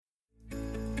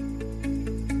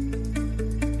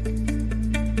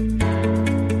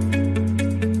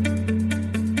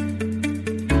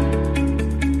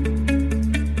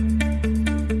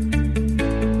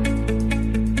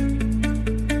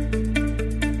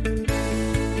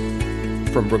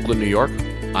From Brooklyn, New York,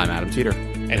 I'm Adam Teeter.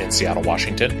 And in Seattle,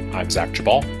 Washington, I'm Zach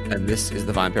Jabal. And this is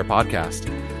the VinePair Podcast.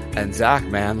 And Zach,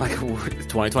 man, like, it's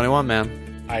 2021,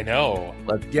 man. I know.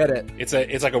 Let's get it.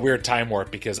 It's like a weird time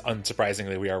warp because,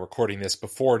 unsurprisingly, we are recording this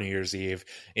before New Year's Eve.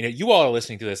 You all are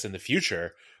listening to this in the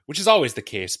future, which is always the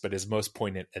case, but is most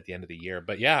poignant at the end of the year.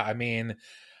 But yeah, I mean,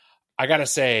 I gotta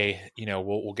say,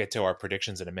 we'll get to our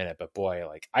predictions in a minute, but boy,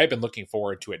 like, I've been looking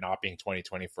forward to it not being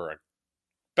 2020 for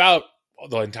about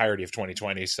the entirety of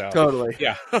 2020. So totally,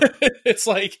 yeah, it's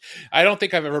like I don't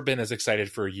think I've ever been as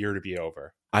excited for a year to be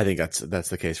over. I think that's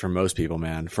the case for most people,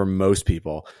 man. For most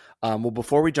people. Well,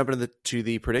 before we jump into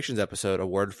the predictions episode, a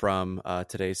word from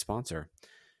today's sponsor.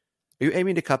 Are you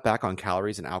aiming to cut back on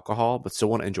calories and alcohol, but still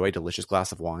want to enjoy a delicious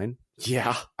glass of wine?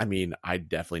 Yeah, I mean, I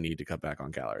definitely need to cut back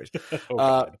on calories.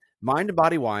 Mind and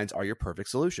Body wines are your perfect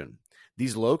solution.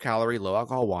 These low-calorie,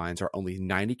 low-alcohol wines are only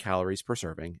 90 calories per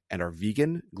serving and are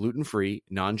vegan, gluten-free,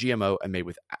 non-GMO, and made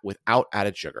without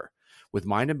added sugar. With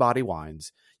Mind and Body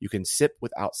wines, you can sip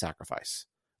without sacrifice.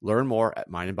 Learn more at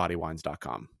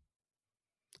mindandbodywines.com.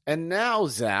 And now,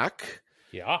 Zach,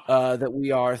 that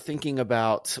we are thinking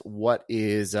about what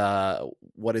is up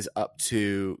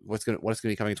to what's going to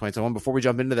be coming in 2021. Before we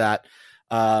jump into that,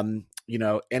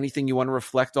 anything you want to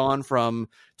reflect on from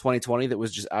 2020 that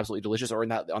was just absolutely delicious, or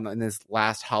in this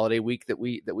last holiday week that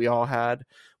we all had?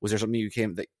 Was there something you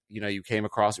came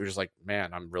across? You're just like,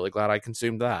 man, I'm really glad I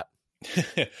consumed that.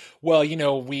 Well,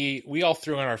 we all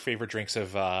threw in our favorite drinks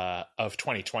of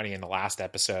 2020 in the last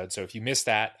episode. So if you missed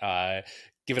that,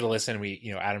 give it a listen.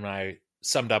 Adam and I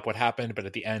summed up what happened, but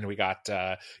at the end we got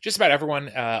just about everyone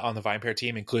on the VinePair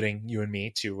team, including you and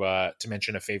me, to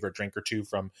mention a favorite drink or two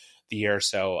from the year.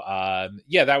 So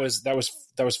that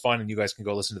was fun, and you guys can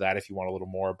go listen to that if you want a little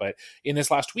more. But in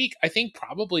this last week, I think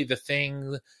probably the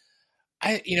thing,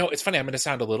 it's funny, I'm going to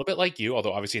sound a little bit like you,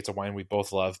 although obviously it's a wine we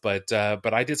both love, but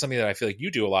I did something that I feel like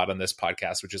you do a lot on this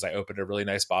podcast, which is I opened a really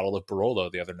nice bottle of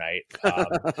Barolo the other night.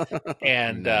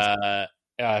 And nice.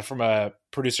 From a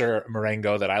producer,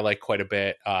 Marengo, that I like quite a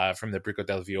bit, from the Brico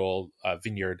del Viol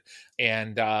vineyard.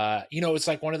 And, it's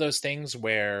like one of those things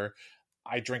where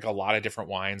I drink a lot of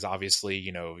different wines. Obviously,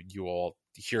 you will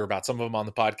hear about some of them on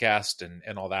the podcast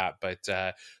and all that. But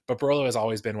Barolo has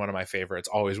always been one of my favorites.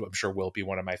 Always, I'm sure, will be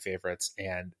one of my favorites.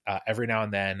 And every now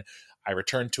and then I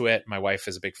return to it. My wife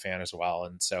is a big fan as well.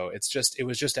 And so it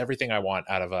was just everything I want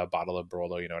out of a bottle of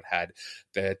Barolo. It had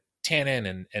the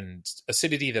tannin and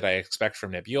acidity that I expect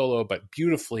from Nebbiolo, but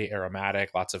beautifully aromatic,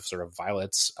 lots of sort of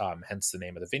violets, hence the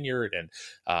name of the vineyard, and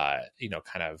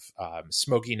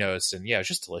smoky notes, and it's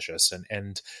just delicious.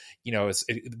 And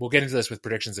we'll get into this with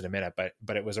predictions in a minute,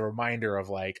 but it was a reminder of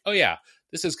like, oh yeah,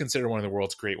 this is considered one of the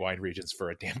world's great wine regions for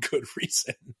a damn good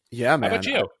reason. Yeah, man. How about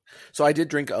you? So I did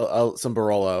drink some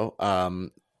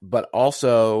Barolo, but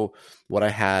also what I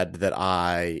had that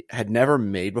I had never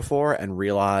made before and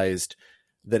realized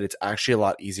that it's actually a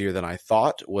lot easier than I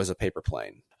thought was a paper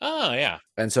plane. Oh, yeah.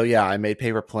 And so, yeah, I made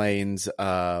paper planes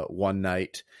one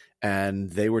night, and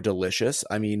they were delicious.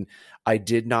 I mean, I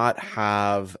did not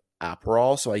have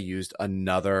Aperol, so I used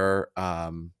another,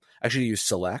 actually used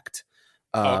Select.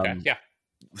 Okay, yeah.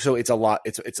 So it's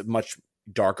a much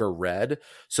darker red.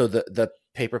 So the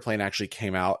paper plane actually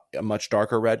came out a much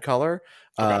darker red color.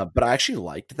 Okay. But I actually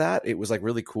liked that. It was like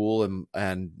really cool.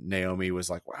 And Naomi was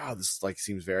like, wow, this like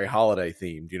seems very holiday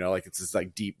themed, like it's this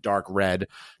like deep, dark red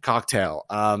cocktail.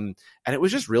 And it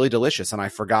was just really delicious. And I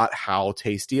forgot how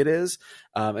tasty it is.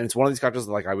 And it's one of these cocktails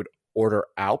that like I would order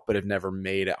out, but have never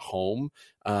made at home.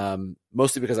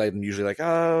 Mostly because I'm usually like,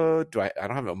 oh, I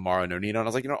don't have Amaro Nonino. And I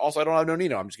was like, also I don't have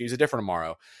Nonino. I'm just gonna use a different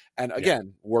Amaro. And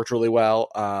again, worked really well.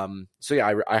 So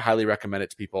yeah, I highly recommend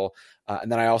it to people.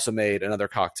 And then I also made another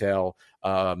cocktail,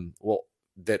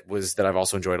 that I've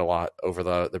also enjoyed a lot over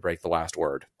the break, The Last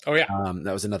Word. Oh yeah.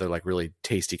 That was another like really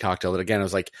tasty cocktail that again, I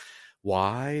was like,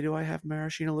 why do I have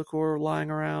maraschino liqueur lying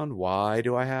around? Why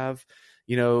do I have,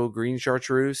 green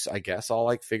chartreuse? I guess I'll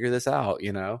like figure this out,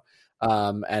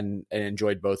 and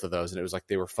enjoyed both of those. And it was like,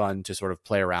 they were fun to sort of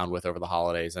play around with over the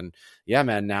holidays. And yeah,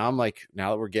 man, now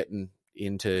that we're getting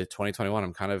into 2021,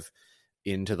 I'm kind of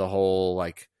into the whole,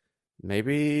 like,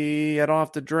 maybe I don't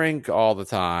have to drink all the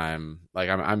time. Like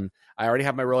I already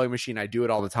have my rolling machine. I do it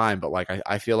all the time, but like,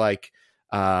 I feel like,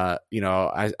 as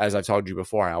I've told you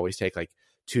before, I always take like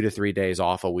 2 to 3 days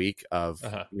off a week of,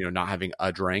 not having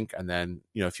a drink. And then,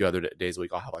 a few other days a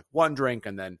week, I'll have like one drink.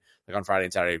 And then like on Friday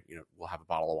and Saturday, we'll have a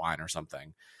bottle of wine or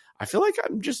something. I feel like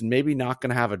I'm just maybe not going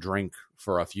to have a drink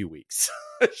for a few weeks.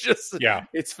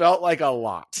 It's felt like a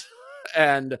lot.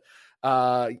 And,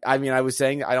 I mean, I was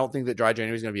saying, I don't think that dry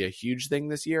January is going to be a huge thing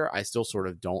this year. I still sort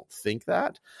of don't think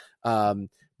that.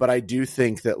 But I do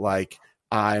think that like,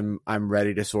 I'm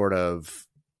ready to sort of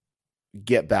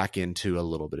get back into a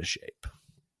little bit of shape.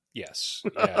 Yes.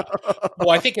 Yeah. Well,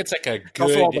 I think it's like a good...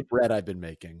 Also all the bread I've been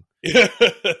making.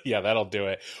 Yeah, that'll do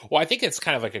it. Well, I think it's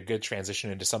kind of like a good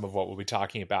transition into some of what we'll be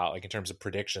talking about, like in terms of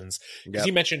predictions. Because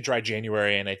you mentioned dry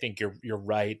January, and I think you're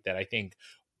right that I think,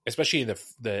 especially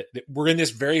the we're in this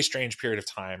very strange period of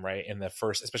time, right? In the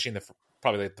first, especially in the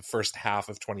probably like the first half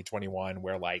of 2021,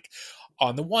 where like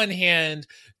on the one hand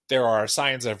there are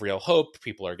signs of real hope,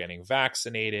 people are getting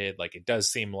vaccinated. Like it does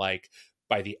seem like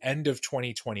by the end of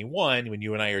 2021, when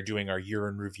you and I are doing our year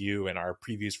in review and our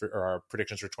previews or our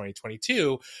predictions for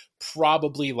 2022,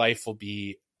 probably life will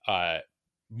be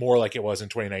more like it was in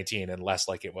 2019 and less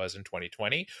like it was in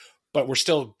 2020. But we're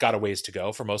still got a ways to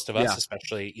go for most of us,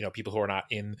 especially, people who are not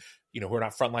in, who are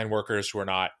not frontline workers, who are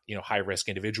not, high risk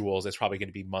individuals. It's probably going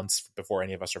to be months before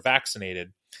any of us are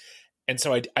vaccinated. And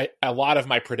so a lot of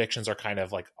my predictions are kind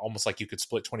of like almost like you could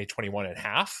split 2021 in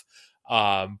half.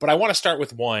 But I want to start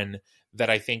with one that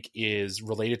I think is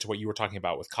related to what you were talking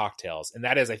about with cocktails. And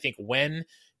that is, I think when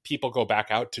people go back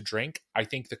out to drink, I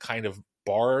think the kind of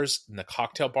bars and the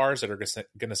cocktail bars that are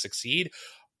going to succeed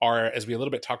are, as we a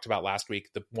little bit talked about last week,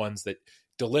 the ones that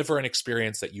deliver an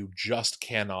experience that you just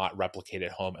cannot replicate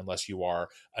at home unless you are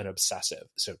an obsessive.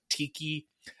 So tiki,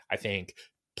 I think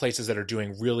places that are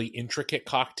doing really intricate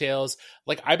cocktails.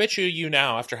 Like I bet you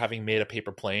now, after having made a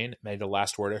paper plane, made a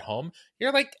last word at home,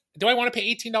 you're like, do I want to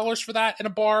pay $18 for that in a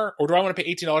bar? Or do I want to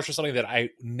pay $18 for something that I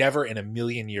never in a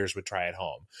million years would try at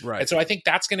home? Right. And so I think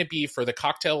that's going to be for the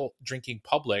cocktail drinking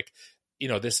public,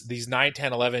 these 9,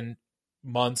 10, 11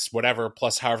 months, whatever,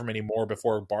 plus however many more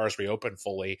before bars reopen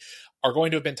fully, are going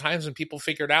to have been times when people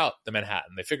figured out the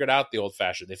Manhattan, they figured out the old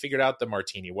fashioned, they figured out the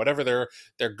martini, whatever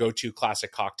their go-to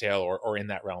classic cocktail or in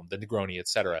that realm, the Negroni,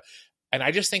 etc. And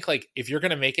I just think like if you're going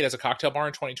to make it as a cocktail bar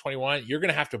in 2021, you're going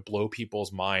to have to blow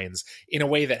people's minds in a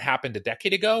way that happened a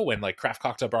decade ago when like craft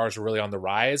cocktail bars were really on the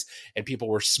rise and people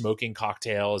were smoking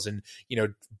cocktails and,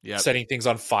 setting things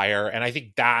on fire. And I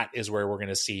think that is where we're going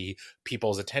to see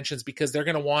people's attentions because they're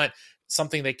going to want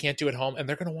something they can't do at home and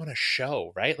they're going to want a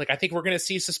show, right? Like I think we're going to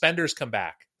see suspenders come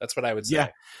back. That's what I would say. Yeah.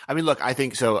 I mean, look, I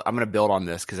think so. I'm going to build on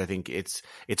this because I think it's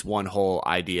one whole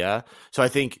idea. So I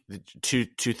think two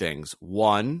things.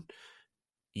 One,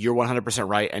 you're 100%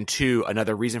 right. And two,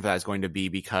 another reason for that is going to be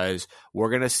because we're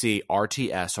going to see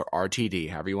RTS or RTD,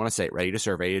 however you want to say it, ready to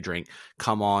serve, ready to drink,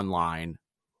 come online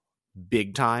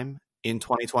big time in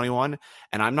 2021.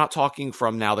 And I'm not talking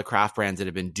from now the craft brands that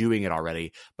have been doing it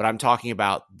already, but I'm talking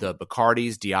about the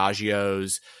Bacardis,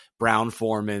 Diageos,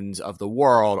 Brown-Formans of the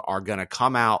world are going to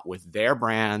come out with their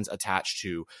brands attached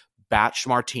to batch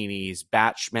martinis,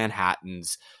 batch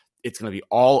Manhattans. It's going to be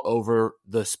all over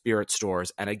the spirit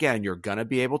stores. And again, you're going to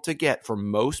be able to get, for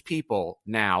most people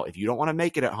now, if you don't want to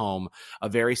make it at home, a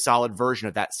very solid version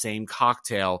of that same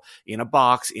cocktail in a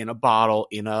box, in a bottle,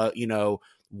 in a,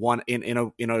 one in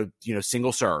a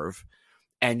single serve.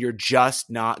 And you're just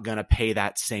not going to pay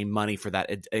that same money for that,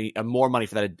 more money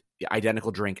for that identical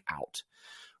drink out.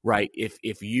 Right.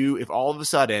 If all of a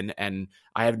sudden, and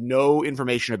I have no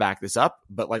information to back this up,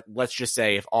 but like, let's just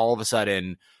say if all of a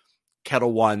sudden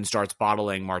Kettle One starts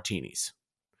bottling martinis,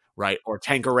 right? Or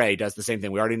Tanqueray does the same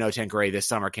thing. We already know Tanqueray this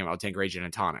summer came out with Tanqueray Gin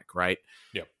and Tonic, right?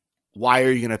 Yep. Why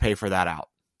are you going to pay for that out?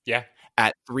 Yeah.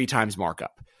 At 3 times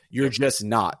markup. You're just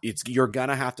not. You're going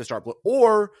to have to start.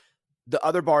 Or the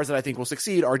other bars that I think will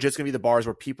succeed are just going to be the bars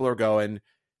where people are going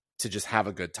to just have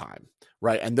a good time,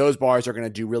 right? And those bars are going to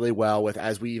do really well with,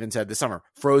 as we even said this summer,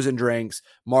 frozen drinks,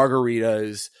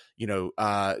 margaritas,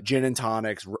 gin and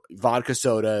tonics, vodka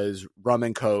sodas, rum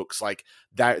and cokes, like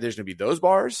that. There's going to be those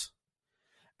bars,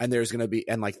 and there's going to be,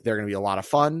 and like they're going to be a lot of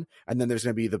fun. And then there's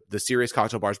going to be the serious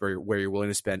cocktail bars where you're willing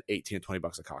to spend $18 to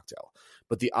 $20 a cocktail.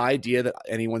 But the idea that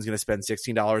anyone's going to spend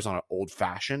 $16 on an old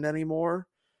fashioned anymore,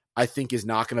 I think is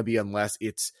not going to be unless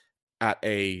it's at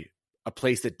a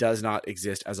place that does not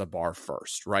exist as a bar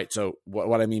first, right? So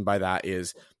what I mean by that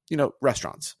is,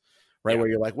 restaurants, right? Yeah. Where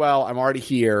you're like, well, I'm already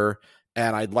here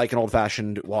and I'd like an old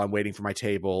fashioned while I'm waiting for my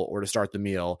table or to start the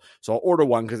meal. So I'll order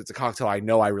one because it's a cocktail I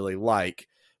know I really like.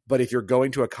 But if you're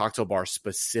going to a cocktail bar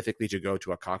specifically to go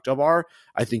to a cocktail bar,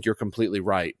 I think you're completely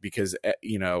right because,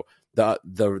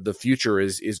 the future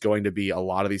is going to be a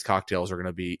lot of these cocktails are going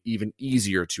to be even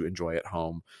easier to enjoy at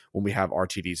home when we have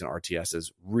RTDs and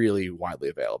RTSs really widely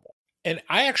available. And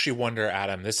I actually wonder,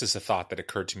 Adam, this is a thought that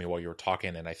occurred to me while you were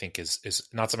talking, and I think is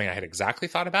not something I had exactly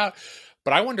thought about,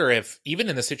 but I wonder if even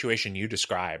in the situation you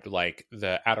described, like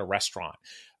at a restaurant,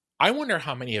 I wonder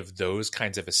how many of those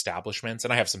kinds of establishments,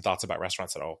 and I have some thoughts about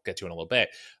restaurants that I'll get to in a little bit,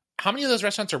 how many of those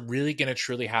restaurants are really going to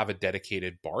truly have a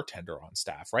dedicated bartender on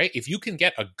staff, right? If you can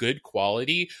get a good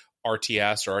quality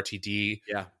RTS or RTD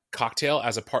Yeah. cocktail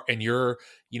as a part, and you're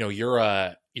your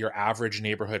average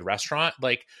neighborhood restaurant,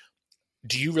 like,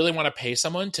 do you really want to pay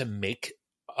someone to make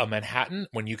a Manhattan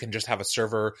when you can just have a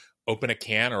server open a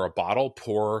can or a bottle,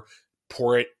 pour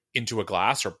it into a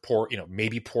glass, or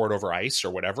maybe pour it over ice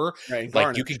or whatever? Right,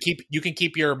 like you can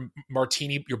keep your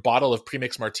martini, your bottle of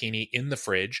premixed martini in the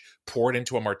fridge, pour it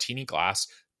into a martini glass,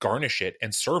 garnish it,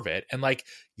 and serve it. And like,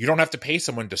 you don't have to pay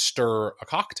someone to stir a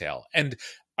cocktail. And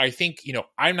I think,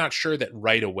 I'm not sure that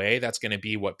right away that's going to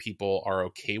be what people are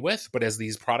okay with, but as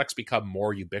these products become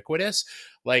more ubiquitous,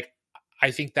 like, I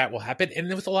think that will happen.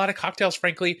 And with a lot of cocktails,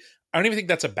 frankly, I don't even think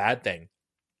that's a bad thing.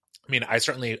 I mean,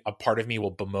 a part of me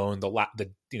will bemoan the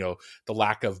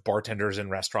lack of bartenders in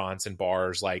restaurants and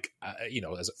bars, like,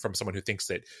 from someone who thinks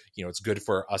that, it's good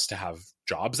for us to have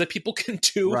jobs that people can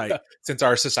do, right. Since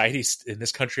our society in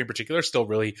this country in particular still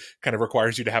really kind of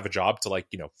requires you to have a job to, like,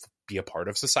 be a part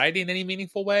of society in any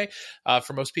meaningful way,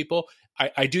 for most people.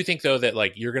 I do think, though, that,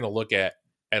 like, you're going to look at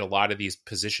a lot of these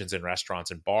positions in restaurants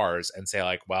and bars and say,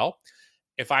 like, well,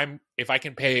 if I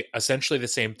can pay essentially the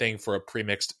same thing for a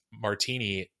premixed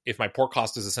martini, if my pour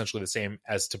cost is essentially the same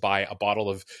as to buy a bottle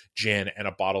of gin and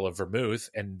a bottle of vermouth,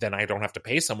 and then I don't have to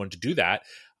pay someone to do that,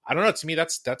 I don't know. To me,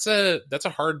 that's a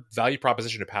hard value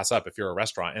proposition to pass up if you're a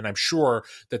restaurant. And I'm sure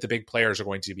that the big players are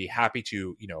going to be happy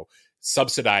to,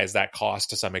 subsidize that cost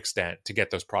to some extent to get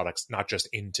those products not just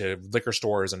into liquor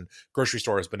stores and grocery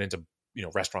stores, but into,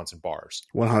 restaurants and bars.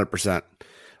 100%.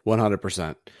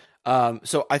 100%.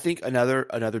 So I think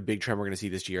another big trend we're going to see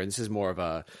this year, and this is more of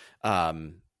a,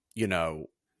 I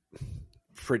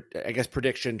guess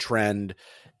prediction trend,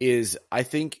 is I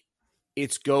think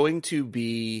it's going to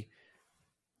be,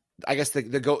 I guess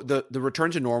the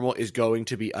return to normal is going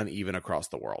to be uneven across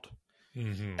the world.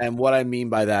 Mm-hmm. And what I mean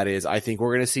by that is, I think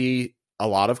we're going to see a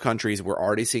lot of countries. We're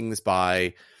already seeing this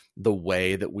by the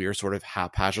way that we are sort of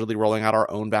haphazardly rolling out our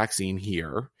own vaccine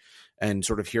here, and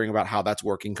sort of hearing about how that's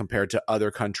working compared to other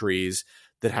countries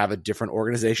that have a different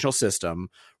organizational system,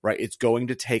 right? It's going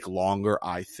to take longer,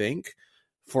 I think,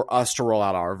 for us to roll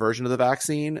out our version of the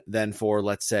vaccine than for,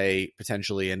 let's say,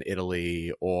 potentially in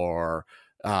Italy or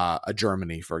a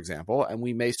Germany, for example. And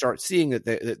we may start seeing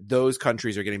that those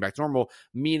countries are getting back to normal,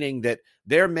 meaning that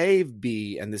there may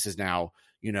be, and this is now,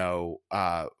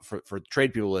 for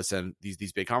trade people listen,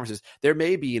 these big conferences, there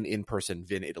may be an in-person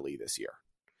Vin Italy this year.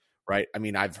 Right. I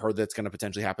mean, I've heard that's going to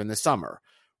potentially happen this summer.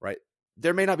 Right.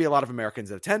 There may not be a lot of Americans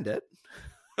that attend it.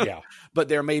 Yeah. But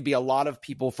there may be a lot of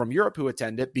people from Europe who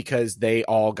attend it because they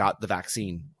all got the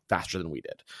vaccine faster than we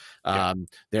did. Yeah.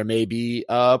 There may be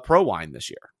pro wine this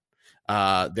year.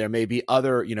 There may be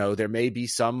there may be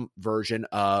some version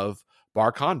of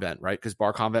Bar Convent, right? Because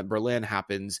Bar Convent Berlin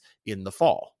happens in the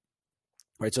fall.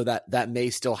 Right, so that may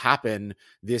still happen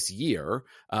this year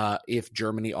if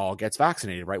Germany all gets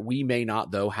vaccinated. Right, we may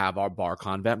not, though, have our Bar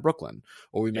Convent Brooklyn,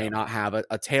 or we may not have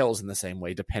a Tales in the same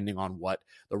way, depending on what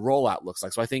the rollout looks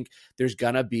like. So I think there's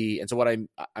gonna be, and so what I'm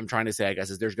trying to say, I guess,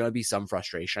 is there's gonna be some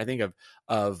frustration. I think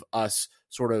of us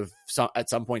sort of at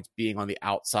some points being on the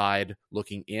outside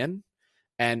looking in,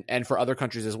 and for other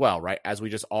countries as well, right? As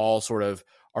we just all sort of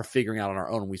are figuring out on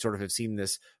our own. We sort of have seen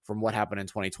this from what happened in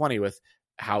 2020 with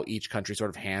how each country sort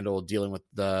of handled dealing with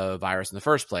the virus in the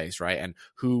first place, right? And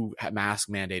who mask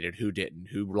mandated, who didn't,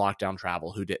 who locked down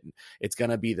travel, who didn't. It's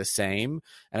going to be the same.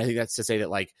 And I think that's to say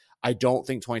that, like, I don't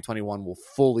think 2021 will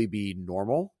fully be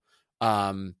normal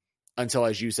until,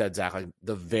 as you said, Zach, like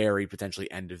the very potentially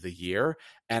end of the year.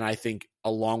 And I think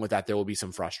along with that, there will be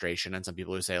some frustration and some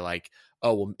people who say, like,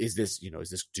 oh, well, is this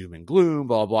doom and gloom,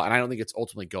 blah, blah. And I don't think it's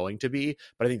ultimately going to be,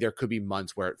 but I think there could be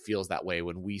months where it feels that way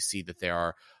when we see that there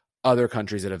are other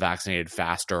countries that have vaccinated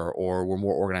faster or were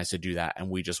more organized to do that,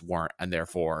 and we just weren't, and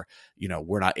therefore,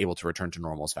 we're not able to return to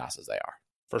normal as fast as they are.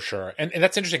 For sure. And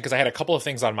that's interesting because I had a couple of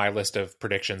things on my list of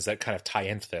predictions that kind of tie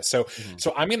into this. So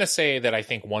I'm going to say that I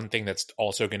think one thing that's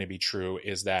also going to be true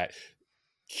is that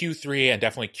Q3 and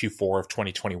definitely Q4 of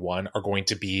 2021 are going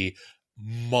to be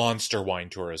monster wine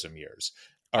tourism years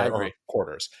or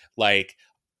quarters. Like,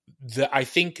 I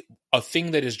think a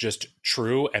thing that is just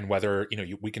true, and whether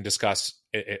we can discuss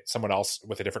it, someone else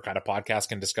with a different kind of podcast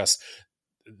can discuss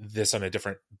this on a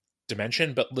different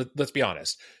dimension, but let's be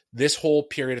honest, this whole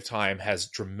period of time has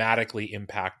dramatically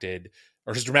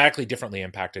differently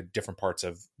impacted different parts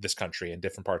of this country and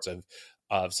different parts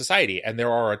of society. And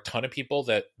there are a ton of people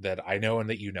that I know and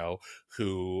that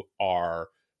who are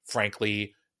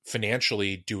frankly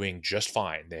financially doing just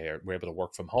fine. Were able to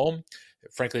work from home.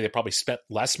 Frankly, they probably spent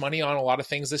less money on a lot of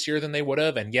things this year than they would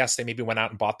have. And yes, they maybe went out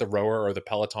and bought the rower or the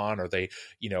Peloton, or they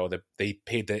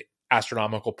paid the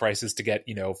astronomical prices to get,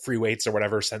 free weights or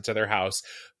whatever sent to their house.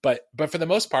 But for the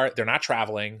most part, they're not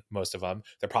traveling, most of them.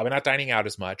 They're probably not dining out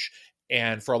as much.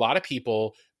 And for a lot of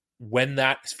people, when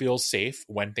that feels safe,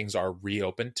 when things are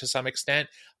reopened to some extent,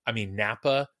 I mean,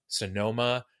 Napa,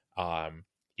 Sonoma,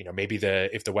 maybe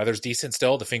if the weather's decent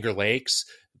still, the Finger Lakes,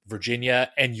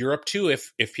 Virginia, and Europe too,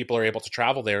 if people are able to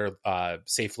travel there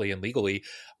safely and legally.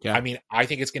 Yeah. I mean, I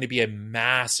think it's going to be a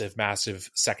massive, massive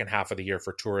second half of the year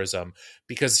for tourism,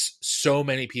 because so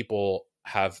many people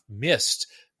have missed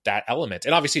that element.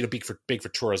 And obviously it'll be big for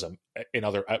tourism in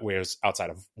other ways outside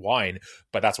of wine,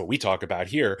 but that's what we talk about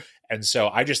here. And so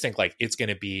I just think like it's going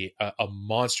to be a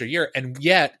monster year. And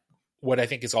yet what I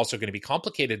think is also going to be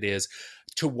complicated is,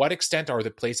 to what extent are the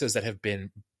places that have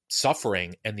been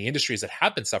suffering and the industries that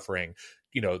have been suffering,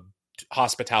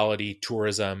 hospitality,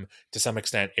 tourism, to some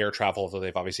extent air travel, although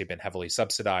they've obviously been heavily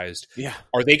subsidized. Yeah.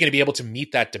 Are they going to be able to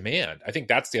meet that demand? I think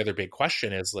that's the other big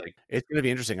question, is like, it's going to be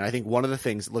interesting. I think one of the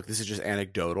things, look, this is just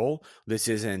anecdotal. This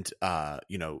isn't,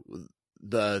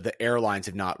 the airlines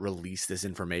have not released this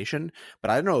information, but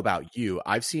I don't know about you.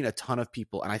 I've seen a ton of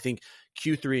people, and I think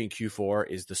Q3 and Q4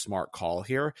 is the smart call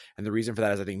here. And the reason for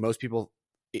that is I think most people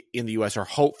in the US are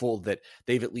hopeful that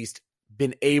they've at least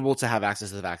been able to have access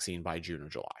to the vaccine by June or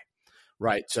July,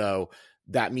 right? So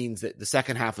that means that the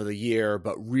second half of the year,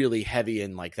 but really heavy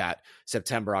in like that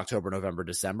September, October, November,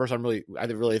 December. So I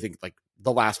really think like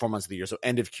the last 4 months of the year, so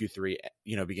end of Q3,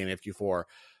 beginning of Q4,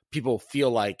 people feel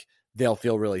like they'll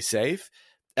feel really safe.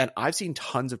 And I've seen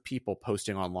tons of people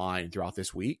posting online throughout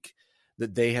this week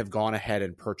that they have gone ahead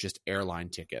and purchased airline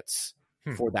tickets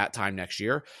for that time next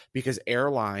year, because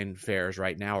airline fares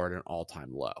right now are at an all-time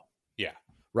low. Yeah.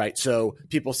 Right. So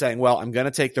people saying, well, I'm going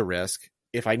to take the risk.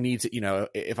 If I need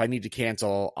to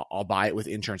cancel, I'll buy it with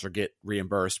insurance or get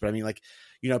reimbursed. But I mean, like,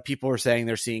 people are saying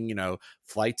they're seeing,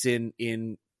 flights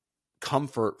in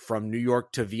Comfort from New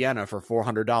York to Vienna for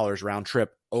 $400 round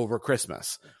trip over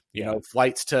Christmas,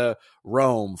 flights to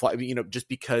Rome, just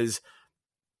because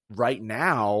right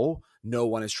now no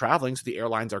one is traveling, so the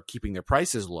airlines are keeping their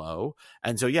prices low.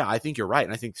 And so, yeah, I think you're right.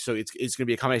 And I think so it's going to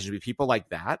be a combination. It'll be people like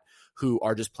that who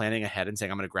are just planning ahead and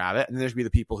saying, I'm going to grab it. And then there's going to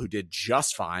be the people who did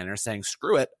just fine and are saying,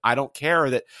 screw it. I don't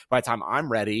care that by the time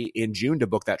I'm ready in June to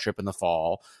book that trip in the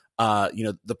fall,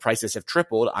 the prices have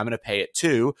tripled. I'm going to pay it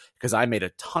too, because I made a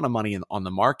ton of money on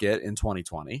the market in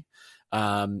 2020.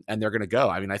 And they're going to go.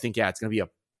 I mean, I think, it's going to be a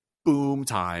boom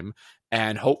time.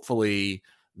 And hopefully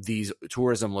these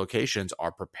tourism locations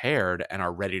are prepared and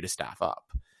are ready to staff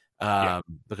up.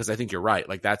 Because I think you're right.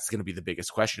 Like, that's going to be the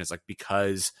biggest question, is like,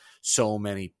 because so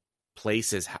many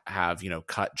places have,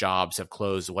 cut jobs, have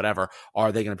closed, whatever,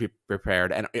 are they going to be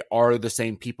prepared? And are the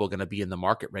same people going to be in the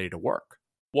market ready to work?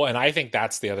 Well, and I think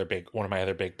that's one of my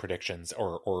other big predictions,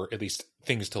 or at least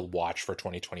things to watch for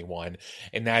 2021.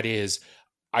 And that is,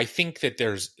 I think that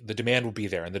the demand will be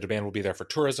there, and the demand will be there for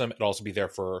tourism. It'll also be there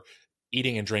for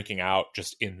eating and drinking out,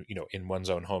 just in one's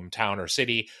own hometown or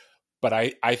city. But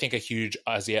I think a huge,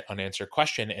 as yet unanswered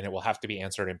question, and it will have to be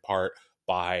answered in part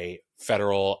by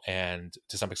federal and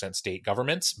to some extent state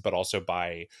governments, but also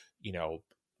by,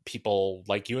 people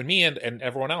like you and me and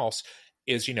everyone else,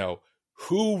 is,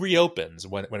 who reopens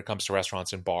when it comes to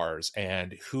restaurants and bars,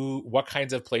 and what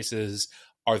kinds of places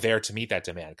are there to meet that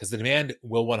demand? Because the demand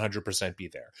will 100% be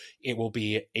there. It will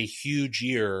be a huge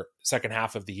year, second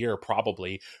half of the year,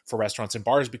 probably, for restaurants and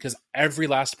bars, because every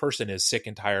last person is sick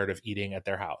and tired of eating at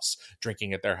their house,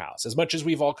 drinking at their house. As much as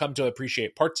we've all come to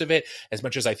appreciate parts of it, as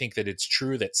much as I think that it's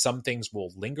true that some things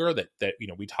will linger, that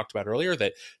we talked about earlier,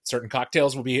 that certain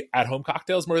cocktails will be at-home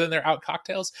cocktails more than they're out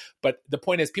cocktails. But the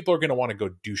point is, people are going to want to go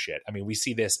do shit. I mean, we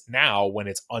see this now when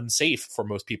it's unsafe for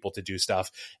most people to do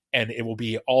stuff, and it will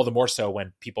be all the more so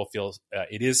when people feel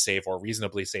it is safe or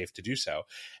reasonably safe to do so.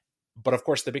 But of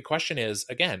course, the big question is,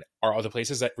 again, are all the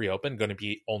places that reopen going to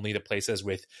be only the places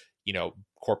with,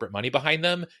 corporate money behind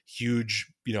them, huge,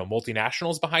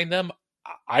 multinationals behind them?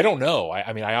 I don't know.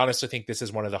 I mean, I honestly think this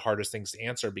is one of the hardest things to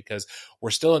answer, because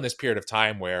we're still in this period of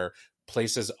time where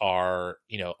places are,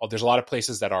 there's a lot of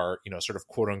places that are, sort of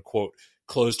quote unquote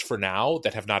closed for now,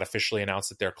 that have not officially announced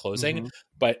that they're closing.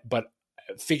 Mm-hmm. But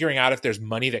figuring out if there's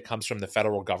money that comes from the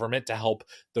federal government to help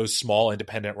those small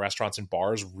independent restaurants and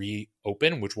bars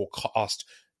reopen, which will cost,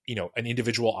 an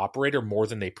individual operator more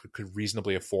than they could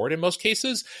reasonably afford in most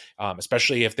cases,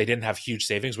 especially if they didn't have huge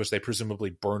savings, which they presumably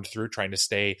burned through trying to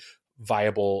stay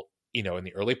viable, in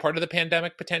the early part of the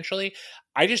pandemic, potentially.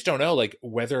 I just don't know, like,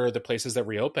 whether the places that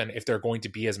reopen, if there are going to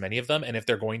be as many of them, and if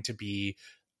they're going to be,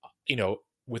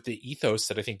 with the ethos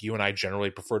that I think you and I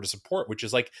generally prefer to support, which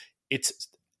is like, it's,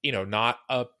 not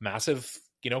a massive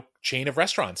chain of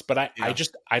restaurants. But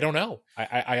I don't know.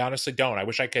 I honestly don't. I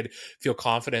wish I could feel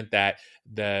confident that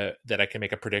I can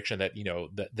make a prediction that,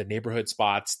 the neighborhood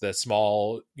spots, the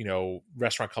small,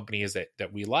 restaurant companies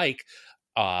that we like,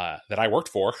 that I worked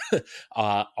for,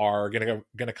 are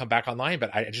gonna come back online.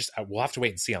 But we'll have to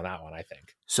wait and see on that one, I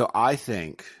think. So I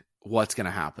think what's going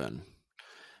to happen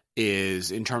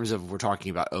is, in terms of, we're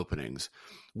talking about openings,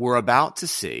 we're about to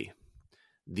see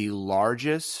the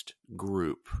largest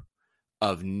group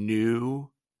of new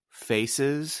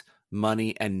faces,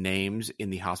 money, and names in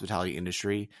the hospitality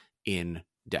industry in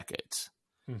decades.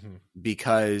 Mm-hmm.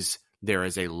 Because there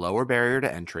is a lower barrier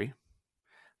to entry.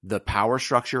 The power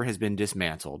structure has been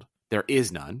dismantled. There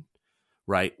is none,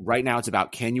 right? Right now it's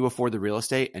about, can you afford the real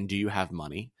estate and do you have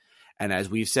money? And as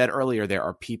we've said earlier, there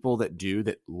are people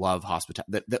that love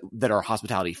hospitality, that are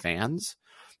hospitality fans.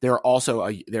 There's also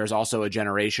a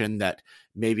generation that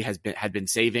maybe had been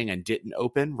saving and didn't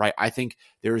open, right? I think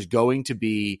there's going to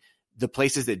be, the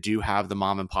places that do have the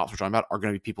mom and pops we're talking about are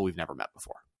going to be people we've never met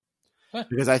before. Huh.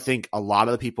 Because I think a lot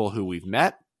of the people who we've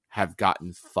met have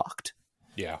gotten fucked.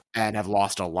 Yeah. And have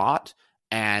lost a lot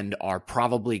and are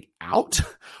probably out,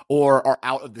 or are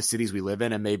out of the cities we live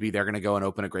in. And maybe they're going to go and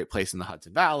open a great place in the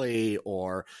Hudson Valley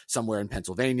or somewhere in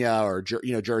Pennsylvania or,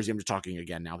 Jersey. I'm just talking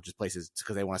again now, just places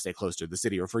because they want to stay close to the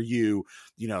city. Or for you,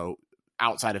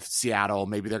 outside of Seattle,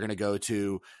 maybe they're going to go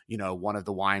to, one of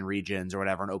the wine regions or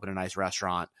whatever and open a nice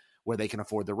restaurant where they can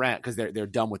afford the rent because they're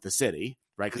done with the city,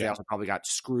 right? Because they also probably got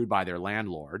screwed by their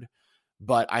landlord.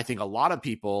 But I think a lot of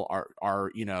people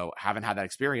are haven't had that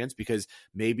experience because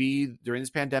maybe during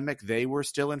this pandemic they were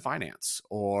still in finance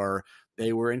or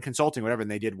they were in consulting, whatever,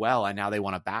 and they did well, and now they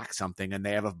want to back something, and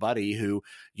they have a buddy who,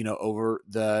 over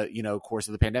the course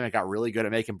of the pandemic got really good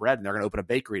at making bread, and they're going to open a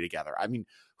bakery together. I mean,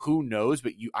 who knows?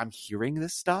 But I'm hearing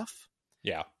this stuff,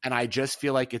 yeah, and I just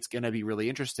feel like it's going to be really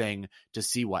interesting to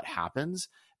see what happens.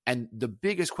 And the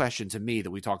biggest question to me that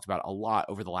we talked about a lot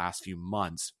over the last few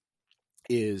months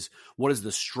is, what does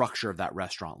the structure of that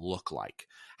restaurant look like?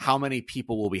 How many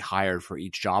people will be hired for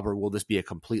each job, or will this be a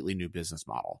completely new business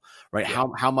model, right? Yeah.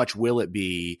 How much will it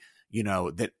be,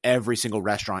 that every single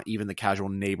restaurant, even the casual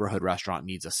neighborhood restaurant,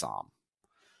 needs a som,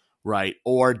 right?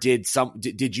 Or did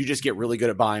you just get really good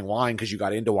at buying wine because you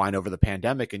got into wine over the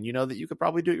pandemic and that you could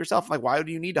probably do it yourself? Like, why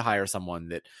do you need to hire someone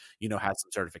that, has some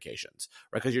certifications,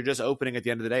 right? Because you're just opening, at the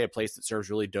end of the day, a place that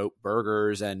serves really dope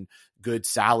burgers and good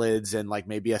salads and like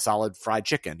maybe a solid fried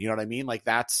chicken. You know what I mean? Like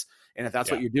if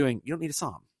that's what you're doing, you don't need a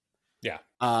som. Yeah.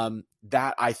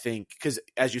 That I think, because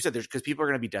as you said, because people are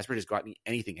going to be desperate to just go out and eat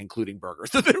anything, including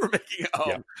burgers that they were making at home.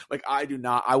 Yeah. Like, I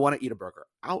want to eat a burger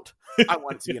out. I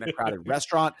want it to be in a crowded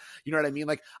restaurant. You know what I mean?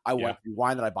 Like, I want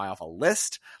wine that I buy off a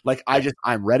list. Like,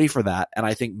 I'm ready for that. And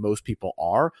I think most people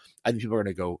are. I think people are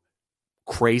going to go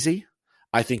crazy.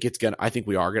 I think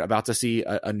we are about to see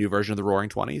a new version of the Roaring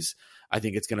 20s. I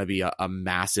think it's going to be a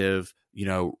massive,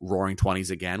 Roaring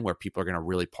 20s again, where people are going to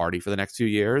really party for the next 2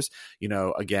 years.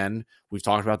 Again, we've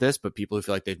talked about this, but people who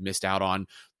feel like they've missed out on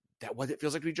that, what it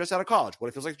feels like to be just out of college, what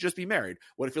it feels like to just be married,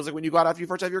 what it feels like when you go out after you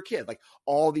first have your kid, like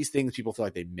all these things people feel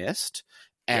like they missed,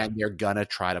 and they're going to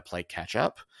try to play catch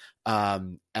up.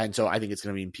 And so I think it's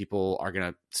going to mean people are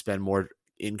going to spend more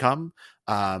income.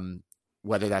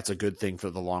 Whether that's a good thing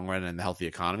for the long run and the healthy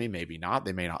economy, maybe not.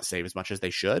 They may not save as much as they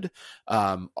should.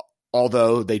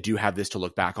 Although they do have this to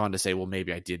look back on to say, well,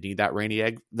 maybe I did need that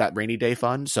rainy day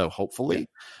fund. So hopefully,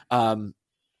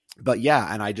 but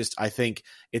yeah. And I think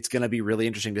it's going to be really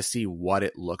interesting to see what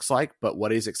it looks like. But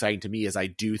what is exciting to me is I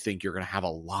do think you're going to have a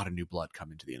lot of new blood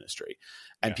come into the industry,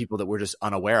 and people that we're just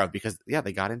unaware of because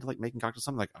they got into like making cocktails.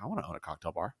 Something like, I want to own a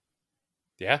cocktail bar.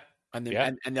 Yeah. And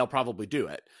then, and they'll probably do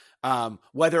it.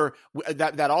 Whether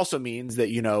that also means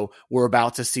that, we're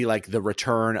about to see like the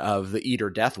return of the Eat or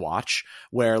Death Watch,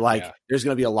 where there's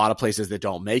going to be a lot of places that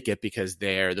don't make it because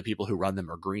the people who run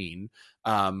them are green.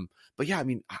 But yeah, I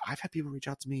mean, I've had people reach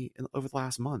out to me over the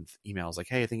last month, emails like,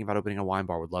 hey, thinking about opening a wine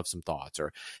bar, would love some thoughts.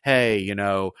 Or, hey,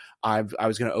 I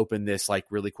was going to open this like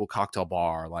really cool cocktail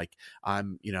bar. Like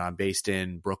I'm based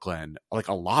in Brooklyn. Like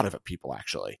a lot of people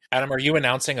actually. Adam, are you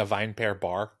announcing a Vine Pair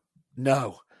bar?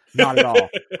 No, not at all.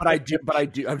 But I do. I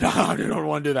don't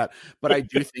want to do that. But I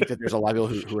do think that there's a lot of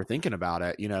people who are thinking about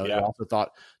it. I also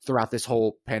thought throughout this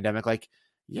whole pandemic, like,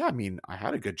 I mean, I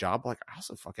had a good job. Like, I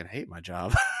also fucking hate my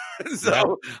job.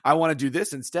 So I want to do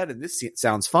this instead. And this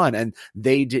sounds fun. And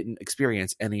they didn't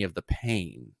experience any of the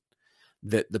pain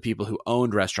that the people who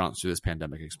owned restaurants through this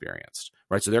pandemic experienced.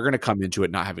 Right. So they're going to come into it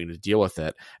not having to deal with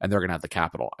it, and they're going to have the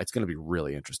capital. It's going to be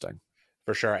really interesting.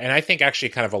 For sure. And I think actually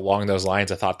kind of along those lines,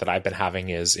 a thought that I've been having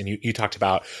is, and you talked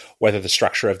about whether the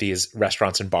structure of these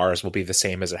restaurants and bars will be the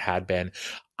same as it had been.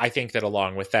 I think that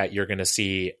along with that, you're going to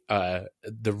see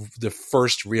the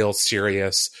first real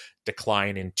serious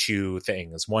decline in two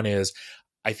things. One is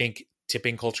I think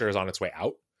tipping culture is on its way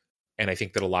out. And I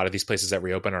think that a lot of these places that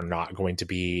reopen are not going to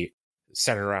be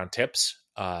centered around tips.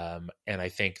 And I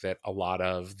think that a lot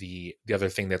of the other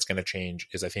thing that's going to change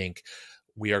is I think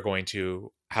we are going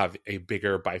to have a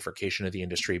bigger bifurcation of the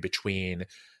industry between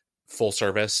full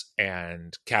service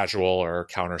and casual or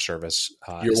counter service.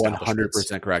 You're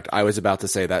 100% correct. I was about to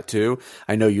say that too.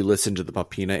 I know you listened to the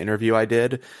Papina interview I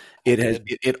did.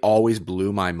 It always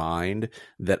blew my mind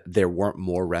that there weren't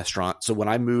more restaurants. So when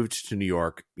I moved to New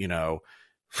York,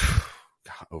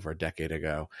 over a decade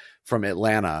ago from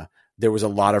Atlanta, there was a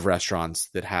lot of restaurants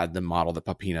that had the model that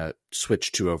Papina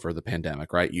switched to over the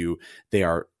pandemic, right? They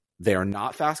are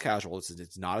not fast casual.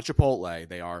 It's not a Chipotle.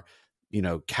 They are,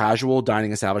 casual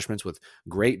dining establishments with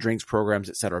great drinks programs,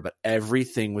 et cetera. But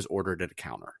everything was ordered at a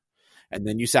counter. And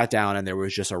then you sat down and there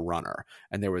was just a runner.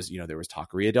 And there was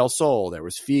Taqueria del Sol, there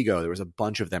was Figo, there was a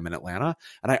bunch of them in Atlanta.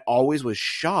 And I always was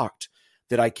shocked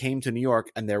that I came to New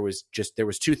York and there was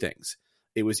two things.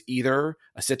 It was either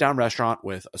a sit-down restaurant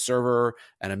with a server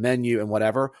and a menu and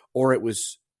whatever, or it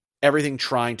was everything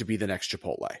trying to be the next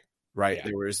Chipotle, right? Yeah.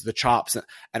 There was the chops.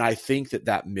 And I think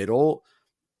that middle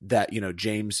that,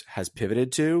 James has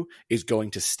pivoted to is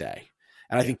going to stay.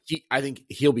 And I think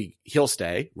he'll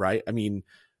stay, right? I mean,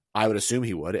 I would assume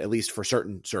he would, at least for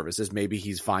certain services. Maybe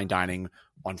he's fine dining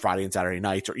on Friday and Saturday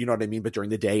nights, or you know what I mean? But during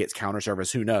the day, it's counter service.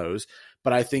 Who knows?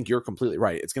 But I think you're completely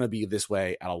right. It's going to be this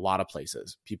way at a lot of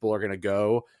places. People are going to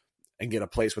go and get a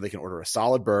place where they can order a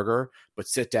solid burger, but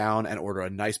sit down and order a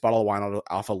nice bottle of wine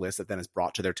off a list that then is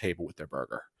brought to their table with their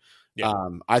burger. Yeah.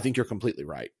 I think you're completely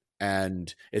right.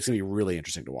 And it's going to be really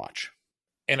interesting to watch.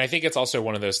 And I think it's also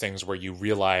one of those things where you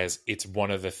realize it's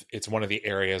one of the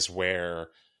areas where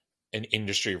an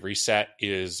industry reset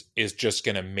is just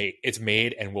going to it's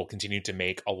made and will continue to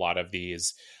make a lot of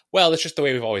these, well, it's just the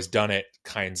way we've always done it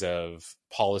kinds of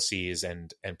policies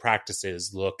and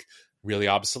practices look really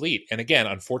obsolete. And again,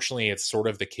 unfortunately, it's sort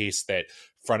of the case that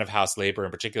front of house labor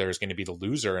in particular is going to be the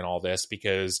loser in all this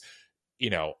because,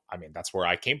 that's where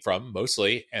I came from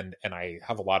mostly. And I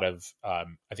have a lot of, I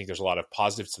think there's a lot of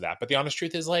positives to that. But the honest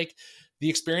truth is like the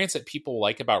experience that people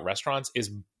like about restaurants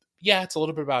is, yeah, it's a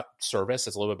little bit about service.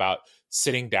 It's a little bit about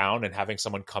sitting down and having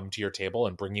someone come to your table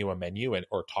and bring you a menu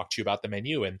or talk to you about the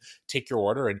menu and take your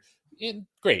order and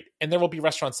great. And there will be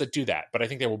restaurants that do that, but I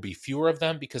think there will be fewer of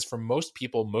them because for most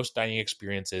people, most dining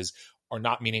experiences are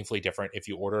not meaningfully different if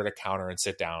you order at a counter and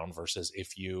sit down versus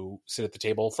if you sit at the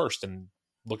table first and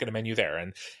look at a menu there.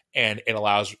 And it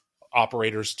allows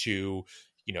operators to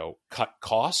cut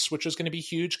costs, which is going to be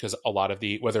huge because a lot of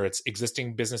whether it's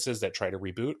existing businesses that try to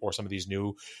reboot or some of these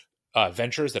new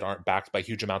ventures that aren't backed by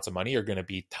huge amounts of money are going to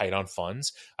be tight on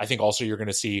funds. I think also you're going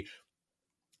to see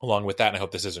along with that, and I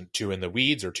hope this isn't too in the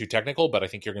weeds or too technical, but I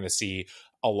think you're going to see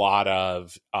a lot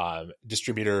of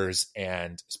distributors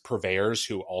and purveyors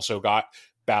who also got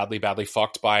badly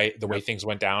fucked by the way things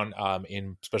went down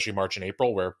in especially March and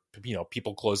April, where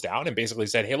people closed down and basically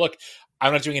said, hey, look,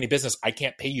 I'm not doing any business. I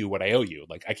can't pay you what I owe you.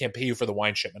 Like I can't pay you for the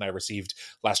wine shipment I received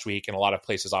last week. And a lot of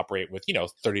places operate with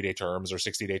 30-day terms or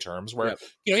 60-day terms where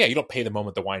you don't pay the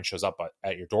moment the wine shows up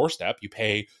at your doorstep. You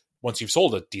pay once you've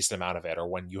sold a decent amount of it or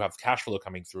when you have cash flow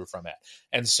coming through from it.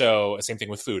 And so same thing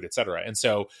with food, et cetera. And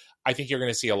so I think you're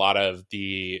going to see a lot of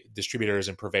the distributors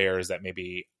and purveyors that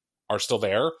maybe are still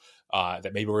there,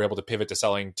 that maybe we're able to pivot to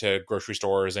selling to grocery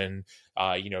stores and,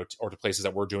 or to places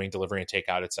that we're doing delivery and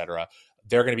takeout, et cetera.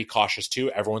 They're going to be cautious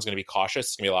too. Everyone's going to be cautious.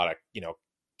 It's going to be a lot of,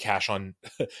 cash on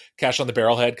the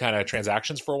barrelhead kind of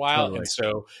transactions for a while. Totally. And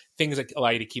so things that allow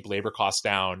you to keep labor costs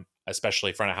down,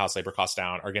 especially front of house labor costs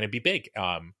down, are going to be big.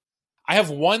 I have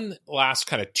one last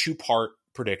kind of 2-part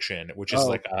prediction, which is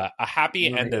like a happy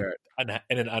and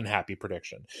an unhappy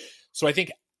prediction. So I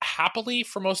think happily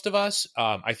for most of us,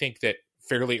 I think that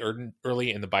fairly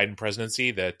early in the Biden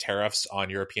presidency, the tariffs on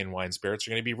European wine spirits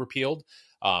are going to be repealed.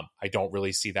 I don't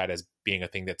really see that as being a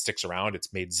thing that sticks around.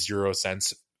 It's made zero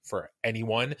sense for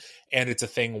anyone. And it's a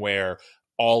thing where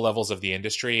all levels of the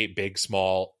industry, big,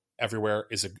 small, everywhere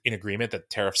is in agreement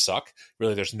that tariffs suck.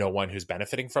 Really, there's no one who's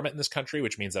benefiting from it in this country,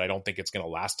 which means that I don't think it's going to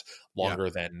last longer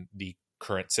than the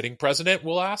current sitting president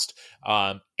will last.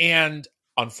 And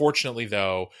unfortunately,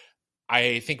 though,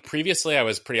 I think previously I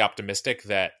was pretty optimistic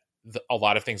that a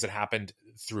lot of things that happened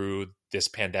through this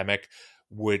pandemic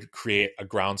would create a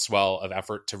groundswell of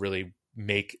effort to really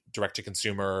make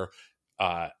direct-to-consumer,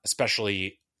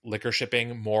 especially liquor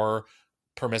shipping, more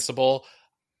permissible.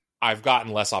 I've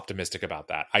gotten less optimistic about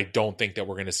that. I don't think that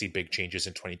we're going to see big changes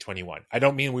in 2021. I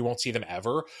don't mean we won't see them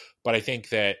ever, but I think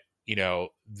that, you know,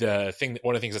 one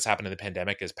of the things that's happened in the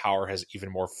pandemic is power has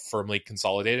even more firmly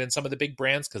consolidated in some of the big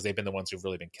brands because they've been the ones who've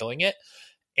really been killing it,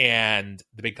 and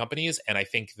the big companies. And I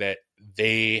think that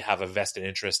they have a vested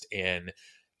interest in,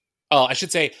 I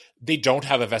should say they don't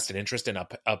have a vested interest in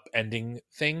upending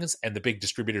things, and the big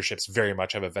distributorships very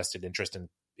much have a vested interest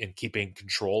in keeping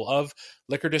control of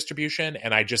liquor distribution.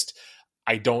 And I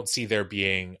don't see there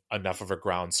being enough of a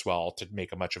groundswell to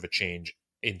make much of a change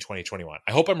in 2021.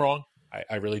 I hope I'm wrong.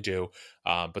 I really do.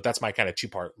 But that's my kind of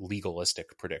 2-part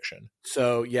legalistic prediction.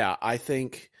 So yeah, I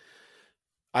think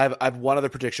I have one other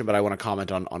prediction, but I want to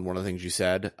comment on one of the things you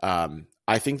said.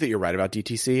 I think that you're right about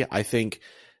DTC. I think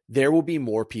there will be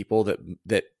more people that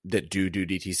do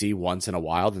DTC once in a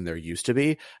while than there used to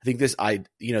be. I think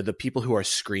the people who are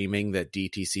screaming that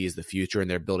DTC is the future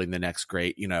and they're building the next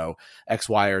great, X,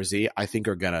 Y, or Z, I think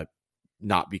are going to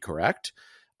not be correct.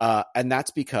 And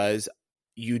that's because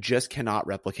you just cannot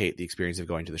replicate the experience of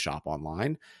going to the shop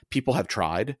online. People have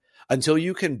tried. Until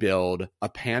you can build a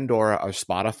Pandora or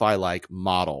Spotify-like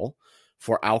model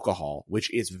for alcohol,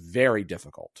 which is very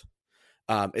difficult.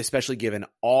 Especially given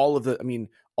all the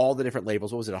different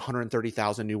labels. What was it?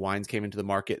 130,000 new wines came into the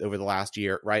market over the last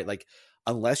year, right? Like,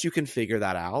 unless you can figure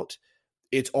that out,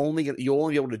 you'll only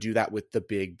be able to do that with the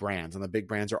big brands, and the big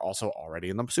brands are also already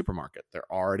in the supermarket.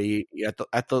 They're already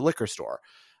at the liquor store.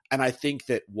 And I think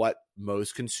that what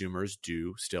most consumers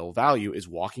do still value is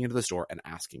walking into the store and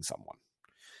asking someone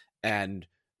and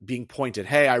being pointed,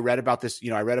 hey, I read about this,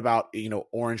 I read about,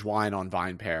 orange wine on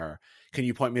VinePair. Can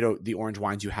you point me to the orange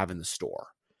wines you have in the store?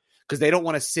 Because they don't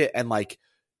want to sit and like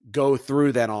go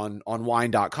through then on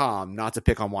wine.com, not to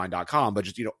pick on wine.com, but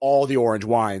just, all the orange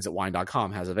wines that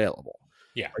wine.com has available.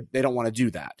 Yeah. They don't want to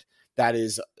do that. That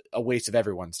is a waste of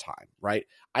everyone's time, right?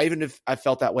 I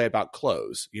felt that way about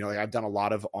clothes. Like I've done a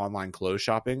lot of online clothes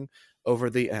shopping over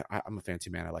I'm a fancy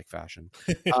man. I like fashion.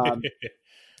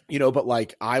 But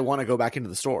like I want to go back into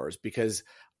the stores because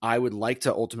I would like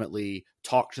to ultimately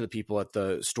talk to the people at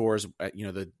the stores,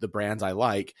 the brands I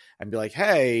like, and be like,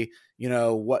 hey,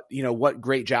 what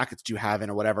great jackets do you have in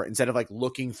or whatever, instead of like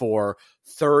looking for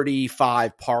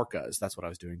 35 parkas. That's what I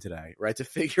was doing today, right? To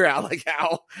figure out like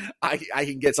how I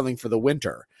can get something for the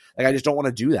winter. Like, I just don't want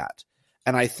to do that.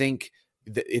 And I think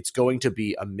that it's going to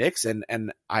be a mix, and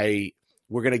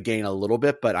we're going to gain a little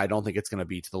bit, but I don't think it's going to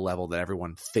be to the level that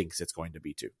everyone thinks it's going to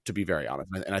be to be very honest.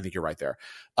 And I think you're right there.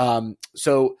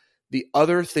 So the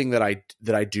other thing that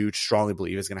I do strongly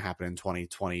believe is going to happen in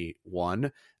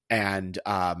 2021, and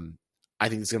I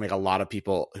think it's going to make a lot of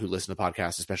people who listen to the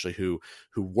podcast, especially who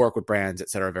work with brands, et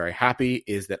cetera, very happy,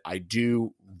 is that I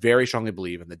do very strongly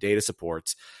believe, and the data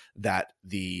supports, that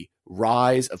the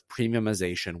rise of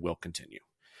premiumization will continue.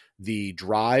 The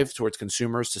drive towards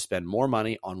consumers to spend more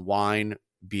money on wine,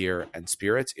 beer, and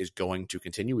spirits is going to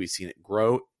continue. We've seen it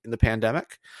grow in the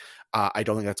pandemic. I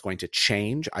don't think that's going to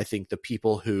change. I think the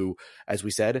people who, as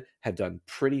we said, have done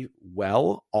pretty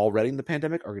well already in the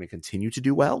pandemic are going to continue to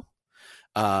do well.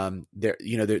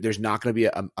 There's not going to be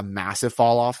a massive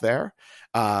fall off there.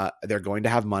 They're going to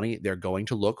have money. They're going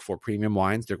to look for premium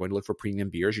wines. They're going to look for premium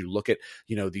beers. You look at,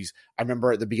 these, I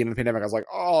remember at the beginning of the pandemic, I was like,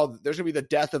 oh, there's going to be the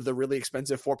death of the really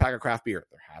expensive 4-pack of craft beer.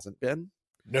 There hasn't been.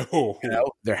 No,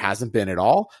 there hasn't been at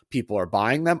all. People are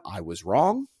buying them. I was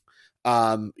wrong.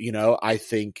 I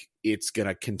think it's going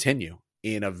to continue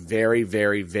in a very,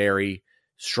 very, very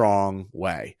strong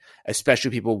way,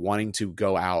 especially people wanting to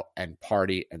go out and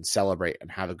party and celebrate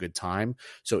and have a good time.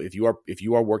 So if you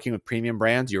are working with premium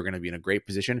brands, you're going to be in a great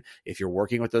position. If you're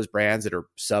working with those brands that are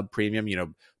sub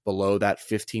premium, below that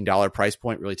 $15 price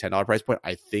point, really $10 price point,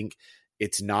 I think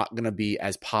it's not going to be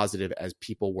as positive as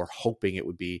people were hoping it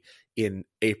would be in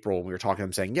April when we were talking to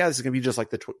them saying, yeah, this is going to be just like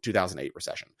the 2008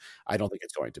 recession. I don't think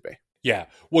it's going to be. Yeah.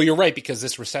 Well, you're right, because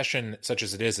this recession, such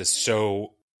as it is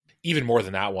so, even more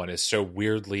than that one, is so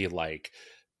weirdly like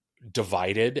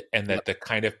divided, and that the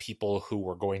kind of people who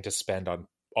were going to spend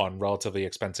on relatively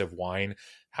expensive wine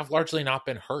have largely not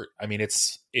been hurt. I mean,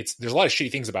 it's there's a lot of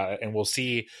shitty things about it, and we'll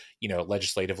see,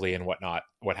 legislatively and whatnot,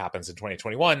 what happens in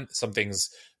 2021, some things,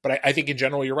 but I think in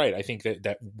general, you're right. I think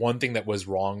that one thing that was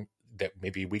wrong, that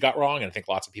maybe we got wrong, and I think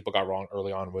lots of people got wrong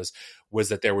early on, was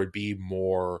that there would be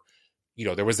more,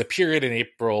 there was a period in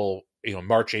April,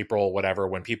 March, April, whatever,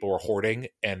 when people were hoarding,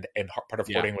 and part of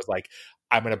hoarding was like,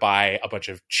 I'm going to buy a bunch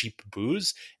of cheap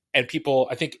booze. And people,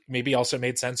 I think, maybe also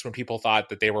made sense when people thought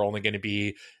that they were only going to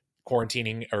be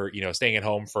quarantining or, staying at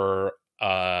home for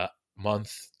a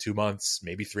month, 2 months,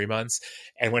 maybe 3 months.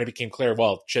 And when it became clear,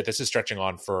 well, shit, this is stretching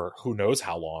on for who knows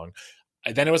how long,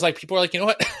 then it was like, people were like, you know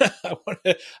what?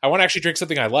 I want to actually drink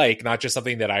something I like, not just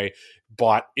something that I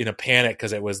bought in a panic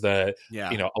because it was the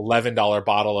 $11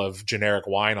 bottle of generic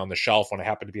wine on the shelf when I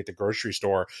happened to be at the grocery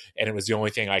store and it was the only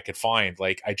thing I could find.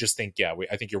 Like, I just think,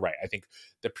 I think you're right. I think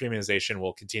the premiumization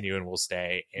will continue and will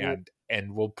stay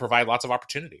and will provide lots of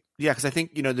opportunity. Yeah, because I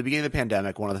think, the beginning of the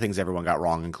pandemic, one of the things everyone got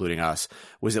wrong, including us,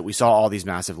 was that we saw all these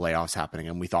massive layoffs happening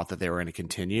and we thought that they were going to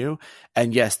continue.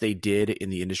 And yes, they did in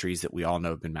the industries that we all know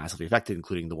have been massively affected,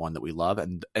 including the one that we love.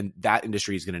 And that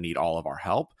industry is going to need all of our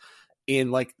help. In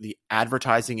like the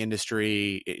advertising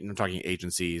industry, I'm talking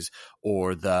agencies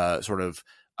or the sort of,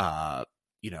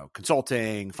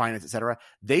 consulting, finance, et cetera,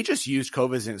 they just used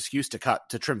COVID as an excuse to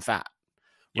trim fat.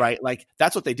 Right. Yeah. Like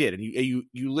that's what they did. And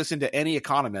you listen to any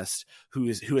economist who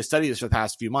has studied this for the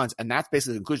past few months. And that's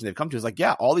basically the conclusion they've come to is like,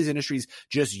 yeah, all these industries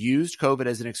just used COVID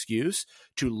as an excuse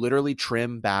to literally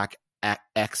trim back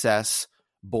excess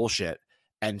bullshit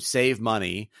and save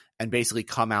money and basically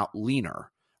come out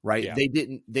leaner. Right. Yeah.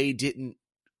 They didn't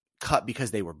cut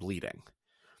because they were bleeding.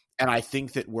 And I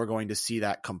think that we're going to see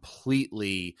that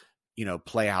completely,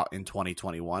 play out in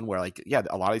 2021 where like, yeah,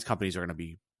 a lot of these companies are going to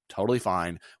be totally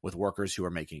fine with workers who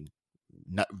are making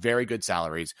very good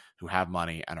salaries, who have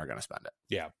money and are going to spend it.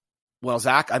 Yeah. Well,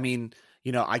 Zach, I mean,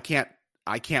 I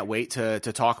can't wait to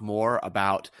talk more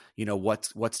about,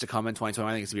 what's to come in 2021.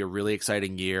 I think it's going to be a really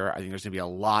exciting year. I think there's going to be a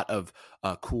lot of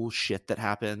cool shit that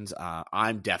happens.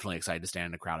 I'm definitely excited to stand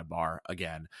in a crowded bar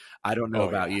again. I don't know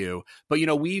about you, but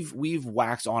we've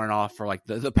waxed on and off for like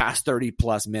the past 30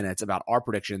 plus minutes about our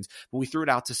predictions, but we threw it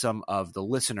out to some of the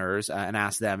listeners and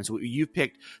asked them. So you've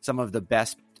picked some of the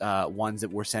best ones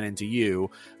that were sent in to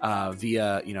you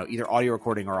via either audio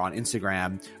recording or on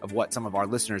Instagram of what some of our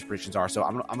listeners' predictions are. So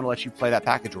I'm gonna let you play that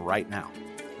package right now.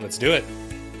 Let's do it.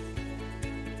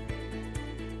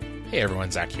 Hey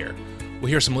everyone, Zach here. We'll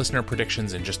hear some listener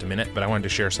predictions in just a minute, but I wanted to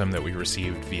share some that we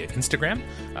received via Instagram,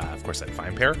 of course, at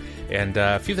VinePair, and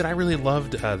a few that I really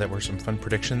loved that were some fun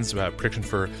predictions. Prediction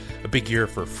for a big year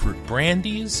for fruit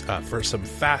brandies, for some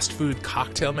fast food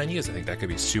cocktail menus. I think that could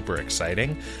be super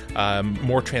exciting.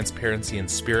 More transparency in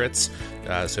spirits,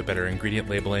 so better ingredient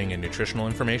labeling and nutritional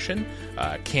information.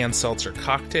 Canned seltzer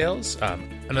cocktails.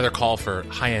 Another call for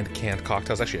high-end canned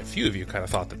cocktails. Actually, a few of you kind of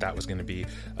thought that was going to be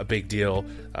a big deal.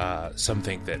 Some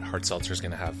think that hard seltzer is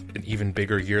going to have an even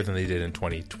bigger year than they did in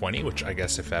 2020, which I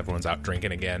guess if everyone's out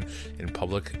drinking again in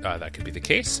public, that could be the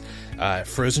case.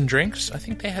 Frozen drinks, I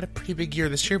think they had a pretty big year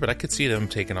this year, but I could see them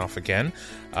taking off again.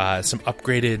 Some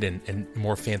upgraded and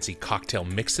more fancy cocktail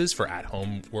mixes for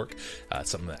at-home work,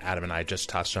 something that Adam and I just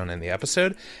touched on in the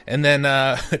episode. And then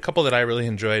a couple that I really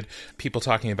enjoyed, people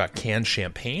talking about canned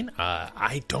champagne.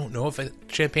 I don't know if a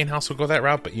champagne house will go that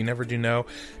route, but you never do know.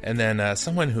 And then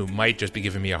someone who might just be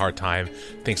giving me a hard time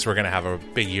thinks we're going to have a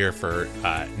big year for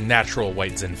natural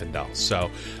white Zinfandel.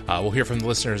 So we'll hear from the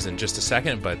listeners in just a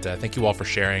second, but thank you all for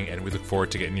sharing, and we look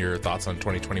forward to getting your thoughts on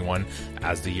 2021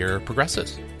 as the year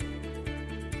progresses.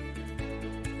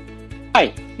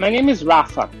 Hi, my name is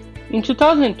Rafa. In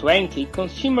 2020,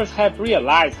 consumers have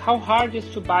realized how hard it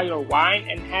is to buy your wine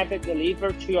and have it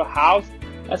delivered to your house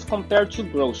as compared to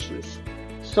groceries.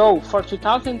 So, for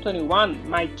 2021,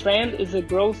 my trend is a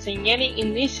growth in any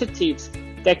initiatives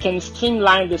that can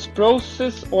streamline this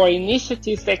process or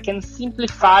initiatives that can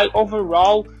simplify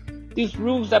overall these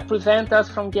rules that prevent us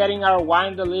from getting our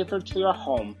wine delivered to your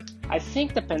home. I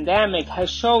think the pandemic has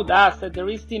showed us that there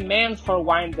is demand for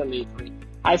wine delivery.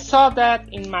 I saw that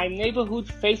in my neighborhood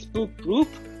Facebook group,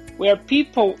 where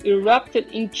people erupted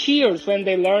in cheers when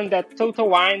they learned that Total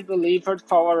Wine delivered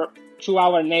to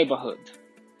our neighborhood.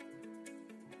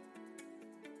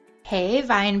 Hey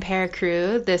VinePair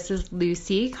crew, this is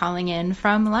Lucy calling in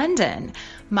from London.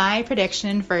 My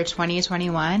prediction for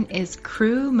 2021 is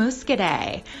Cru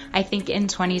Muscadet. I think in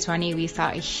 2020 we saw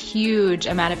a huge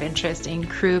amount of interest in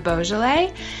Cru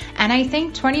Beaujolais, and I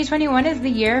think 2021 is the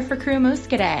year for Cru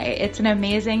Muscadet. It's an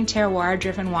amazing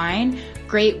terroir-driven wine,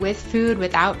 great with food,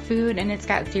 without food, and it's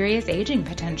got serious aging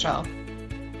potential.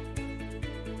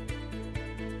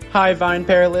 Hi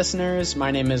VinePair listeners,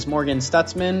 my name is Morgan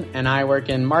Stutzman and I work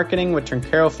in marketing with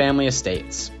Trinchero Family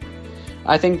Estates.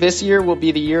 I think this year will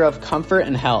be the year of comfort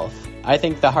and health. I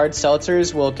think the hard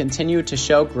seltzers will continue to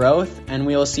show growth and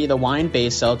we will see the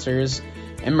wine-based seltzers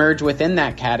emerge within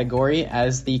that category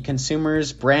as the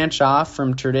consumers branch off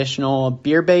from traditional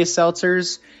beer-based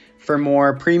seltzers for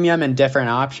more premium and different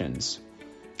options.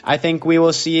 I think we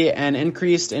will see an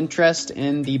increased interest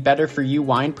in the better-for-you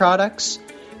wine products.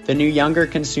 The new younger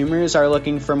consumers are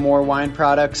looking for more wine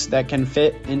products that can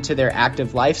fit into their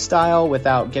active lifestyle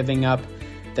without giving up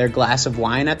their glass of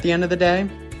wine at the end of the day.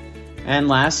 And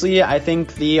lastly, I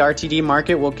think the RTD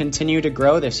market will continue to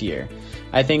grow this year.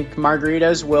 I think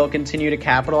margaritas will continue to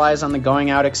capitalize on the going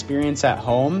out experience at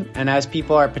home, and as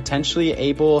people are potentially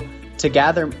able to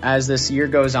gather as this year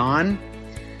goes on,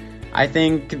 I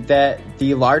think that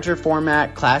the larger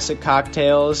format classic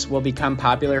cocktails will become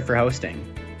popular for hosting.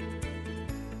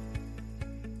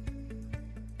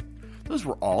 Those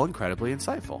were all incredibly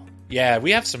insightful. Yeah,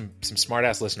 we have some smart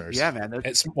ass listeners. Yeah, man.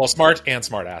 Well, smart and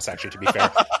smart ass. Actually, to be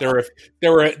fair,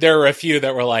 there were a few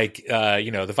that were like,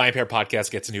 the Vine Pair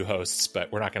podcast gets new hosts,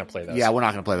 but we're not going to play those. Yeah, we're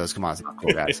not going to play those. Come on, it's not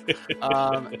cool, guys.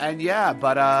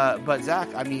 But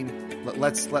Zach, I mean,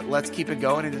 let's keep it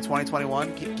going into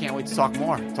 2021. Can't wait to talk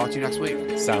more. Talk to you next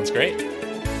week. Sounds great.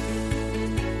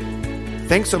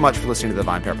 Thanks so much for listening to the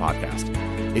Vine Pair podcast.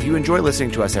 If you enjoy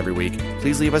listening to us every week,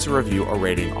 please leave us a review or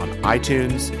rating on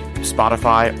iTunes,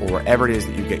 Spotify, or wherever it is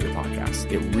that you get your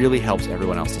podcasts. It really helps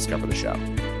everyone else discover the show.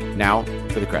 Now,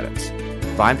 for the credits.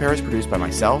 Vine Pair is produced by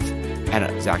myself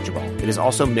and Zach Jabal. It is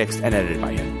also mixed and edited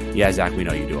by him. Yeah, Zach, we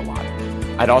know you do a lot.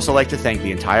 I'd also like to thank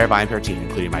the entire Vine Pair team,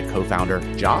 including my co-founder,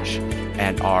 Josh,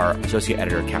 and our associate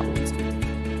editor, Kat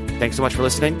Lewinsky. Thanks so much for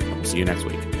listening, and we'll see you next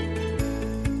week.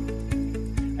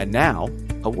 And now,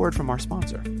 a word from our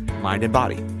sponsor, Mind and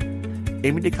Body.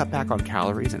 Aiming to cut back on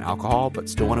calories and alcohol, but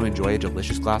still want to enjoy a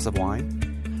delicious glass of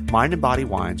wine? Mind and Body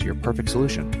wines are your perfect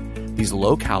solution. These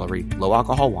low-calorie,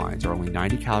 low-alcohol wines are only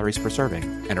 90 calories per serving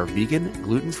and are vegan,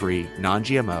 gluten-free,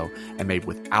 non-GMO, and made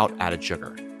without added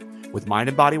sugar. With Mind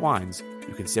and Body wines,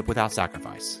 you can sip without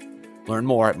sacrifice. Learn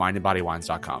more at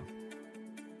mindandbodywines.com.